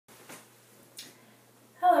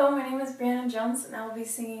name is Brianna Jones, and I will be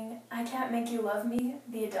singing I Can't Make You Love Me,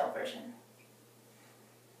 the Adele version.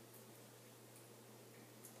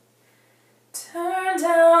 Turn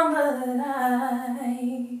down the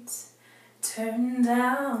lights, turn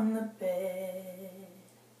down the bed,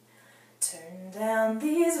 turn down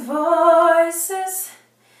these voices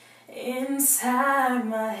inside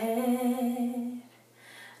my head.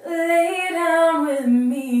 Lay down with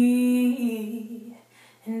me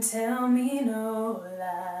and tell me no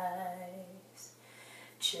lies.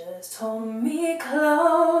 Just hold me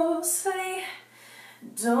closely,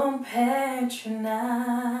 don't patronize,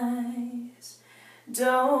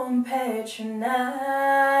 don't patronize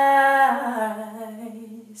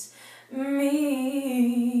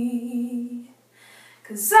me.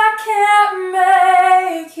 'Cause I can't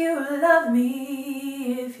make you love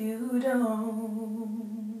me if you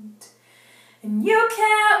don't. And you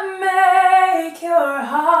can't make your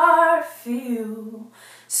heart feel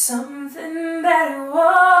something that it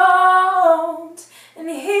won't. And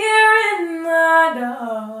here in the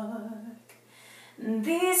dark, in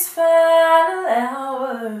these final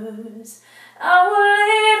hours, I will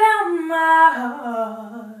lay down my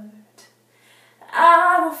heart.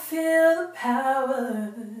 I will feel the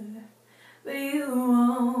power, but you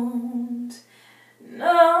won't.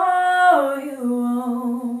 No, you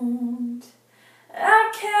won't.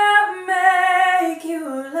 I can't make you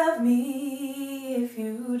love me if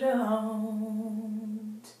you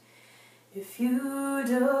don't. If you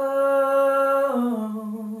don't.